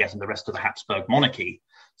separation you get in the rest of the Habsburg monarchy.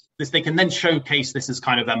 They can then showcase this as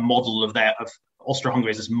kind of a model of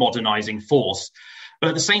Austro-Hungary as this modernizing force. But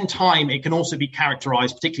at the same time, it can also be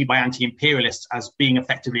characterized, particularly by anti-imperialists, as being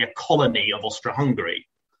effectively a colony of Austro-Hungary,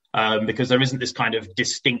 because there isn't this kind of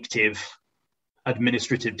distinctive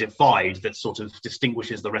administrative divide that sort of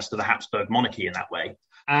distinguishes the rest of the Habsburg monarchy in that way.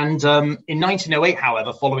 And in 1908,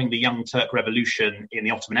 however, following the Young Turk Revolution in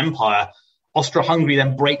the Ottoman Empire, Austro-Hungary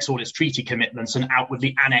then breaks all its treaty commitments and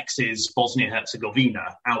outwardly annexes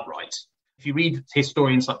Bosnia-Herzegovina outright. If you read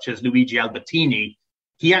historians such as Luigi Albertini,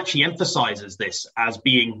 he actually emphasizes this as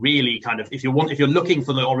being really kind of, if you're looking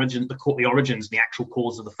for the origins and the actual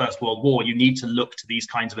cause of the First World War, you need to look to these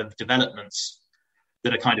kinds of developments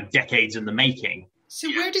that are kind of decades in the making. So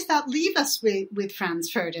where does that leave us with Franz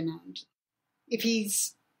Ferdinand? If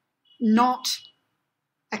he's not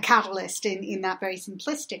a catalyst in that very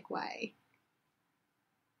simplistic way,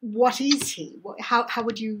 what is he? How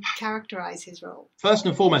would you characterize his role? First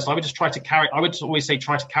and foremost, I would always say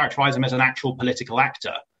try to characterize him as an actual political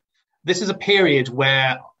actor. This is a period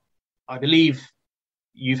where I believe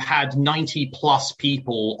you've had 90 plus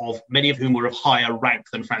people, many of whom were of higher rank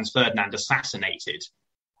than Franz Ferdinand, assassinated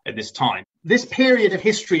at this time. This period of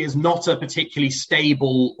history is not a particularly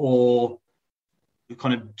stable or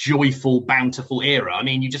kind of joyful, bountiful era. I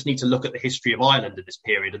mean, you just need to look at the history of Ireland at this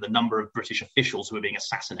period and the number of British officials who are being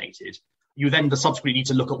assassinated. You then subsequently need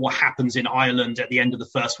to look at what happens in Ireland at the end of the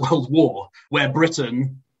First World War, where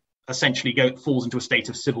Britain essentially falls into a state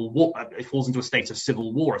of civil war. It falls into a state of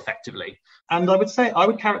civil war effectively. And I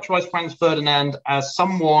would characterize Franz Ferdinand as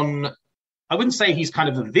someone. I wouldn't say he's kind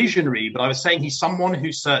of a visionary, but I was saying he's someone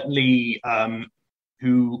who certainly,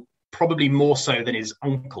 who probably more so than his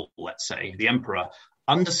uncle, let's say, the emperor,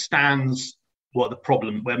 understands where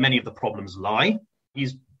many of the problems lie.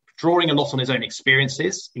 He's drawing a lot on his own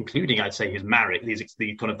experiences, including, I'd say, his marriage,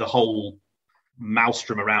 the whole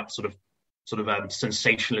maelstrom around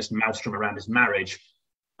sensationalist maelstrom around his marriage.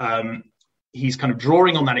 He's kind of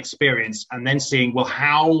drawing on that experience and then seeing, well,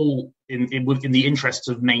 how in the interests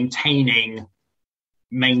of maintaining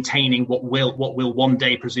what will one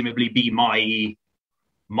day presumably be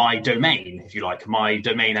my domain, if you like, my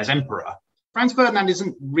domain as emperor. Franz Ferdinand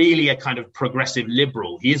isn't really a kind of progressive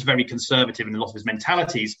liberal. He is very conservative in a lot of his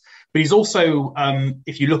mentalities, but he's also,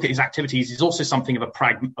 if you look at his activities, he's also something of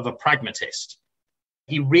a pragmatist.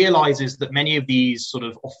 He realizes that many of these sort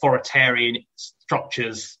of authoritarian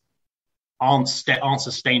structures aren't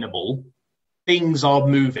sustainable. Things are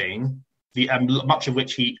moving, much of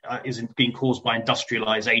which is being caused by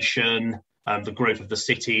industrialization, the growth of the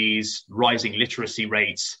cities, rising literacy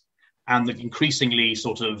rates, and the increasingly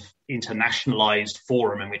sort of internationalized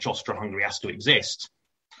forum in which Austro-Hungary has to exist.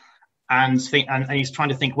 And he's trying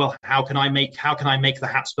to think, well, how can I make the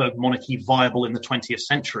Habsburg monarchy viable in the 20th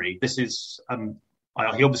century? This is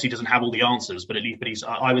he obviously doesn't have all the answers, but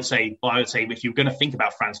I would say if you're going to think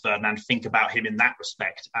about Franz Ferdinand, think about him in that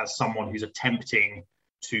respect as someone who's attempting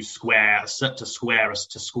to square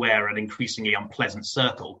an increasingly unpleasant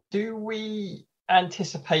circle. Do we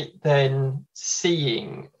anticipate then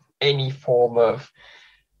seeing any form of,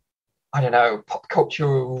 I don't know, pop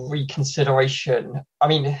culture reconsideration? I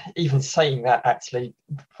mean, even saying that actually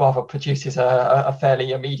rather produces a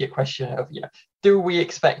fairly immediate question of, do we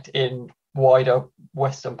expect in wider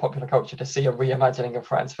Western popular culture to see a reimagining of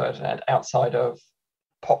Franz Ferdinand outside of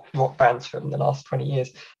pop rock bands from the last 20 years?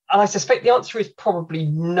 And I suspect the answer is probably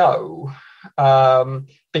no,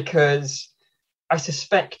 because I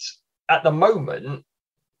suspect at the moment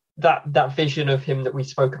that vision of him that we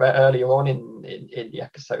spoke about earlier on in the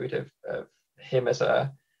episode of him as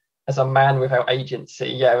a man without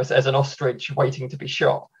agency, as an ostrich waiting to be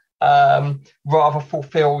shot, rather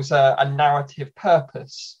fulfills a narrative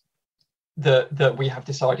purpose that we have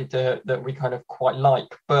decided that we kind of quite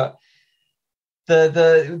like. But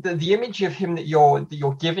the image of him that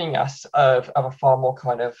you're giving us of a far more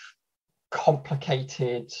kind of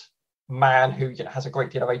complicated man who has a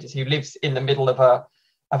great deal of agency, who lives in the middle of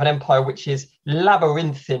an empire which is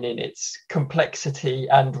labyrinthine in its complexity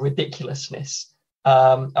and ridiculousness.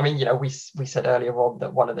 I mean, we said earlier on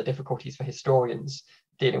that one of the difficulties for historians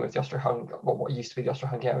dealing with the what used to be the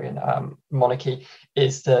Austro-Hungarian monarchy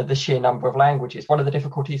is the sheer number of languages. One of the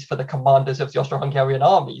difficulties for the commanders of the Austro-Hungarian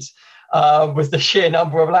armies was the sheer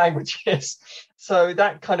number of languages. So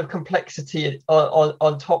that kind of complexity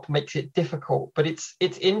on top makes it difficult. But it's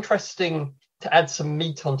interesting to add some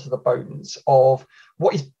meat onto the bones of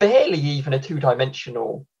what is barely even a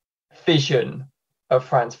two-dimensional vision of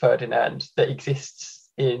Franz Ferdinand that exists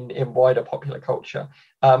in wider popular culture.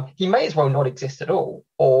 He may as well not exist at all,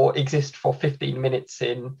 or exist for 15 minutes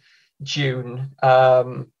in June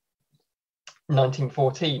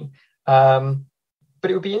 1914. But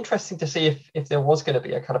it would be interesting to see if there was going to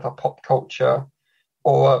be a kind of a pop culture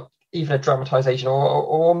or even a dramatization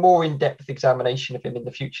or a more in-depth examination of him in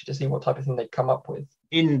the future to see what type of thing they'd come up with.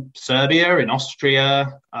 In Serbia, in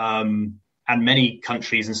Austria, and many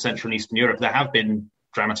countries in Central and Eastern Europe, there have been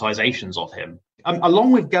dramatizations of him.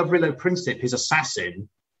 Along with Gavrilo Princip, his assassin,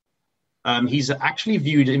 he's actually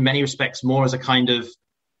viewed in many respects more as a kind of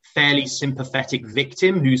fairly sympathetic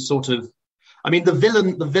victim who's sort of, I mean, the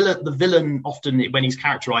villain often, when he's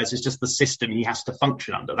characterized, is just the system he has to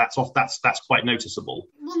function under. That's quite noticeable.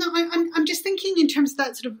 Well, no, I'm just thinking in terms of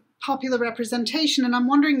that sort of popular representation, and I'm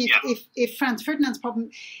wondering if Franz Ferdinand's problem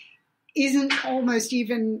isn't almost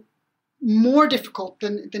even more difficult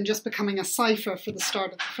than just becoming a cipher for the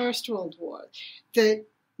start of the First World War.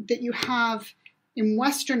 That you have in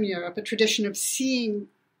Western Europe a tradition of seeing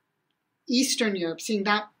Eastern Europe, seeing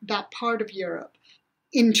that part of Europe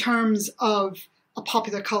in terms of a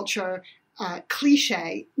popular culture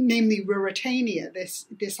cliche, namely Ruritania, this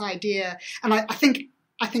idea. And I think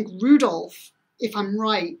Rudolf, if I'm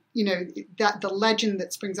right, that the legend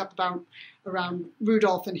that springs up around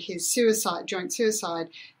Rudolf and his joint suicide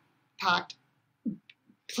pact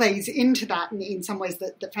plays into that in some ways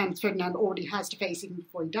that Franz Ferdinand already has to face even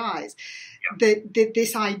before he dies. Yeah.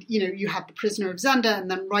 This idea, you have the prisoner of Zenda, and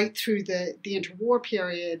then right through the interwar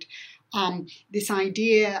period, this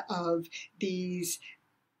idea of these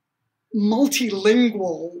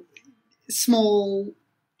multilingual, small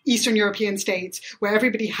Eastern European states where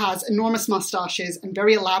everybody has enormous mustaches and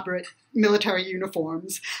very elaborate military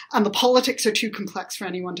uniforms, and the politics are too complex for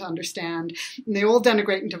anyone to understand, and they all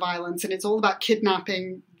denigrate into violence, and it's all about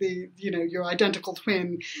kidnapping your identical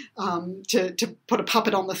twin to put a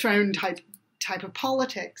puppet on the throne type of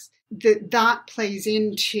politics. That plays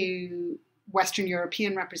into Western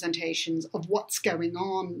European representations of what's going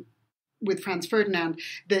on with Franz Ferdinand,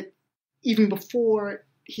 that even before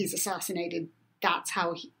he's assassinated, that's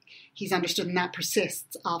how he's understood, and that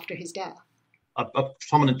persists after his death. A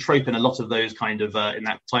prominent trope in a lot of those kind of in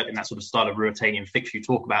that sort of style of Ruritanian fiction you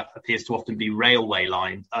talk about appears to often be railways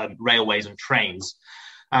and trains.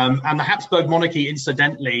 And the Habsburg monarchy,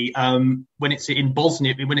 incidentally, when it's in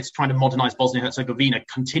Bosnia, when it's trying to modernize Bosnia-Herzegovina,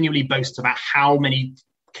 continually boasts about how many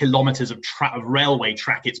kilometers of railway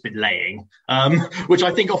track it's been laying, which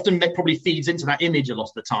I think often probably feeds into that image a lot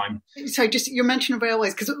of the time. So just your mention of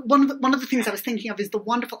railways, because one of the things I was thinking of is the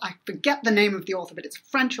wonderful, I forget the name of the author, but it's a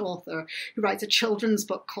French author who writes a children's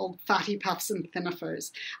book called Fatty Puffs and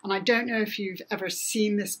Thinifers. And I don't know if you've ever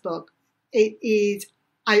seen this book. It is,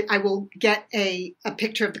 I will get a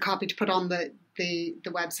picture of the copy to put on the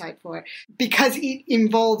website for it, because it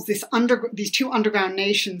involves these two underground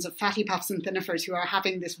nations of Fatty Puffs and Thinifers who are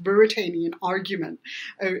having this Ruritanian argument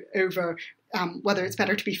over whether it's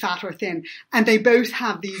better to be fat or thin. And they both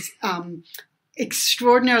have these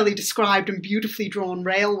extraordinarily described and beautifully drawn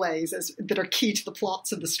railways that are key to the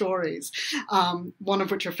plots of the stories, one of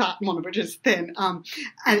which are fat and one of which is thin.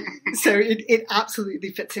 And so it absolutely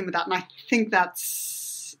fits in with that. And I think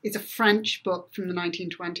it's a French book from the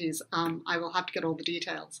 1920s. I will have to get all the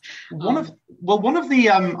details. One of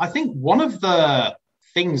the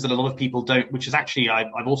things that a lot of people don't, which is actually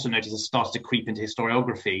I've also noticed has started to creep into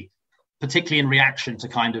historiography, particularly in reaction to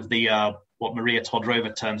kind of the what Maria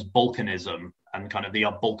Todorova terms Balkanism, and kind of the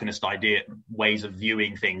Balkanist ways of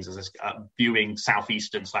viewing things as this, viewing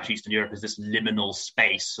Southeastern/Eastern Europe as this liminal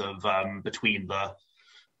space of between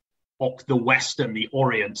the West and the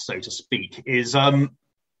Orient, so to speak, is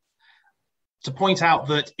to point out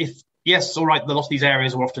that a lot of these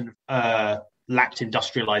areas were often lacked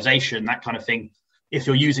industrialization, that kind of thing. If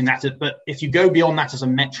you're using that, but if you go beyond that as a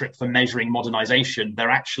metric for measuring modernization,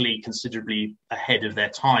 they're actually considerably ahead of their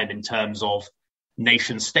time in terms of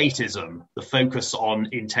nation statism, the focus on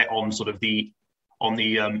the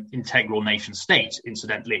integral nation state,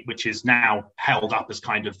 incidentally, which is now held up as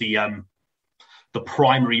kind of the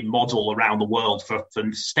primary model around the world for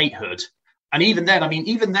statehood. And even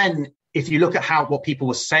then, if you look at what people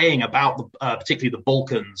were saying about particularly the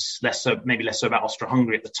Balkans, maybe less so about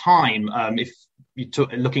Austro-Hungary at the time, if you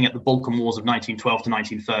looking at the Balkan Wars of 1912 to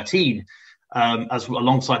 1913, as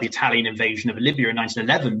alongside the Italian invasion of Libya in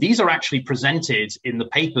 1911, these are actually presented in the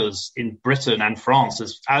papers in Britain and France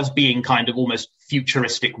as being kind of almost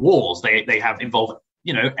futuristic wars. They have involved,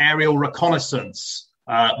 aerial reconnaissance,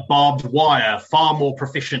 barbed wire, far more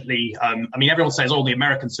proficiently. Everyone says, the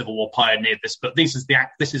American Civil War pioneered this, but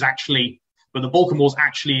but the Balkan Wars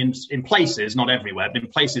actually in places, not everywhere, but in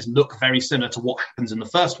places look very similar to what happens in the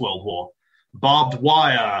First World War. Barbed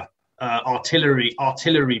wire,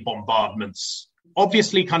 artillery bombardments.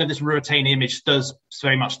 Obviously, kind of this Ruritanian image does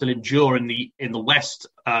very much still endure in the West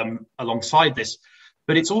alongside this.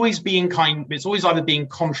 But it's always either being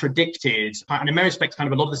contradicted, and in many respects,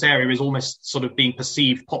 kind of a lot of this area is almost sort of being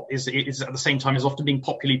perceived is at the same time is often being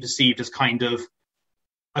popularly perceived as kind of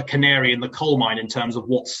a canary in the coal mine in terms of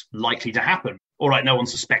what's likely to happen. All right, no one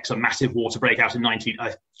suspects a massive war to break out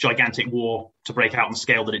a gigantic war to break out on the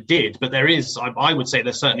scale that it did, but there is, I would say,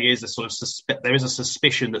 there certainly is a sort of there is a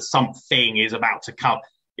suspicion that something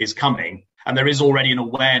is coming. And there is already an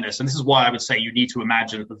awareness, and this is why I would say you need to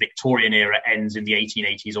imagine that the Victorian era ends in the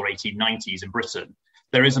 1880s or 1890s in Britain.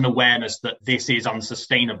 There is an awareness that this is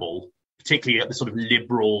unsustainable, particularly at the sort of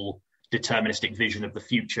liberal, deterministic vision of the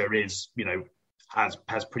future is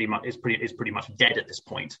pretty much dead at this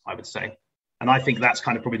point, I would say. And I think that's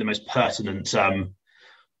kind of probably the most pertinent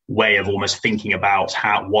way of almost thinking about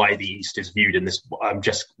why the East is viewed in this,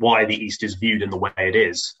 why the East is viewed in the way it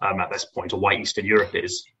is at this point, or why Eastern Europe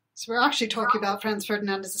is. So we're actually talking about Franz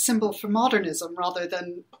Ferdinand as a symbol for modernism rather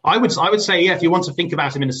than... I would say, if you want to think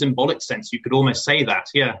about him in a symbolic sense, you could almost say that,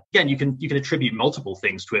 yeah. Again, you can attribute multiple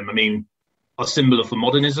things to him. A symbol for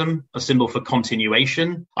modernism, a symbol for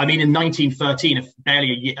continuation. In 1913,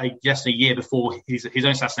 barely a year before his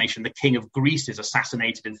own assassination, the King of Greece is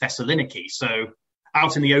assassinated in Thessaloniki. So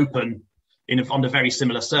out in the open, under very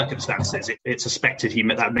similar circumstances, it's suspected he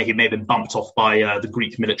may have been bumped off by the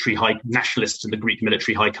Greek military nationalists and the Greek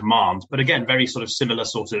military high command. But again, very sort of similar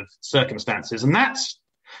sort of circumstances. And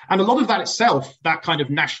And a lot of that itself, that kind of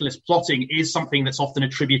nationalist plotting, is something that's often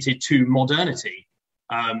attributed to modernity.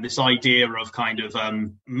 This idea of kind of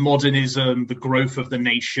modernism, the growth of the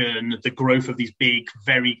nation, the growth of these big,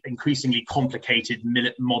 very increasingly complicated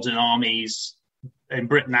modern armies in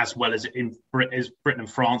Britain, as well as in Britain and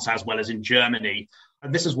France, as well as in Germany.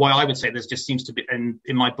 And this is why I would say there just seems to be, and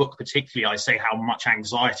in my book particularly, I say how much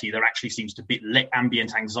anxiety there actually seems to be,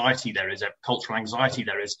 ambient anxiety there is, a cultural anxiety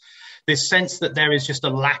there is. This sense that there is just a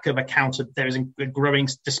lack of there is a growing,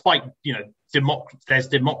 despite, there's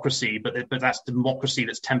democracy, but that's democracy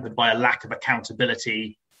that's tempered by a lack of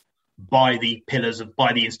accountability by the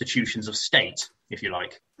by the institutions of state, if you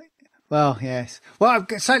like. Well, yes. Well,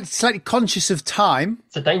 I'm slightly conscious of time.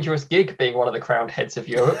 It's a dangerous gig being one of the crowned heads of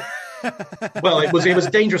Europe. Well, it was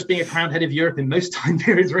dangerous being a crowned head of Europe in most time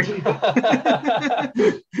periods, really.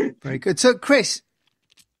 Very good. So, Chris,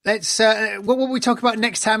 let's. What will we talk about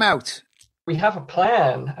next time out? We have a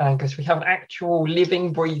plan, because we have an actual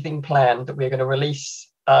living, breathing plan that we're going to release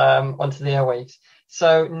onto the airwaves.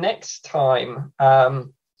 So next time,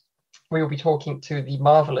 we will be talking to the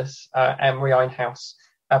marvellous Anne-Marie Einhaus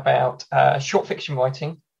about short fiction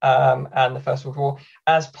writing and the First World War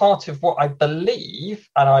as part of what I believe,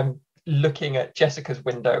 and I'm looking at Jessica's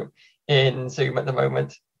window in Zoom at the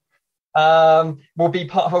moment, will be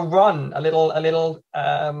part of a run, a little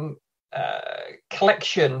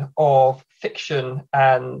collection of fiction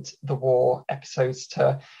and the war episodes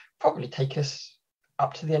to probably take us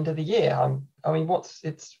up to the end of the year.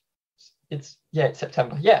 It's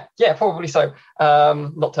September. Yeah, probably so.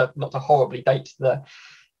 Not to horribly date the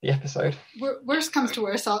episode. Worst comes to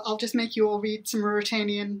worst, I'll just make you all read some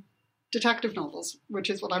Mauritanian detective novels, which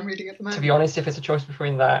is what I'm reading at the moment. To be honest, if it's a choice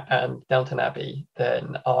between that and Downton Abbey,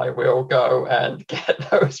 then I will go and get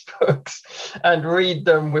those books and read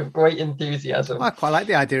them with great enthusiasm. I quite like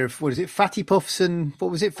the idea of, what is it, Fatty Puffs and,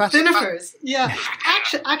 what was it? Thinifers. Yeah.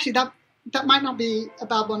 Actually, that might not be a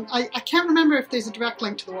bad one. I can't remember if there's a direct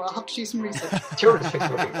link to the war. I'll have to do some research. Children's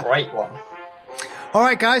fiction would be a great one. All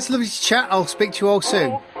right, guys, lovely to chat. I'll speak to you all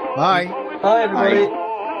soon. Bye. Bye, everybody. Bye.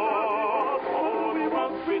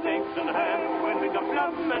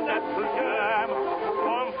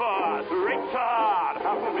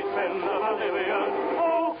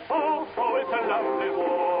 Oh, it's a lovely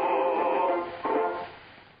war.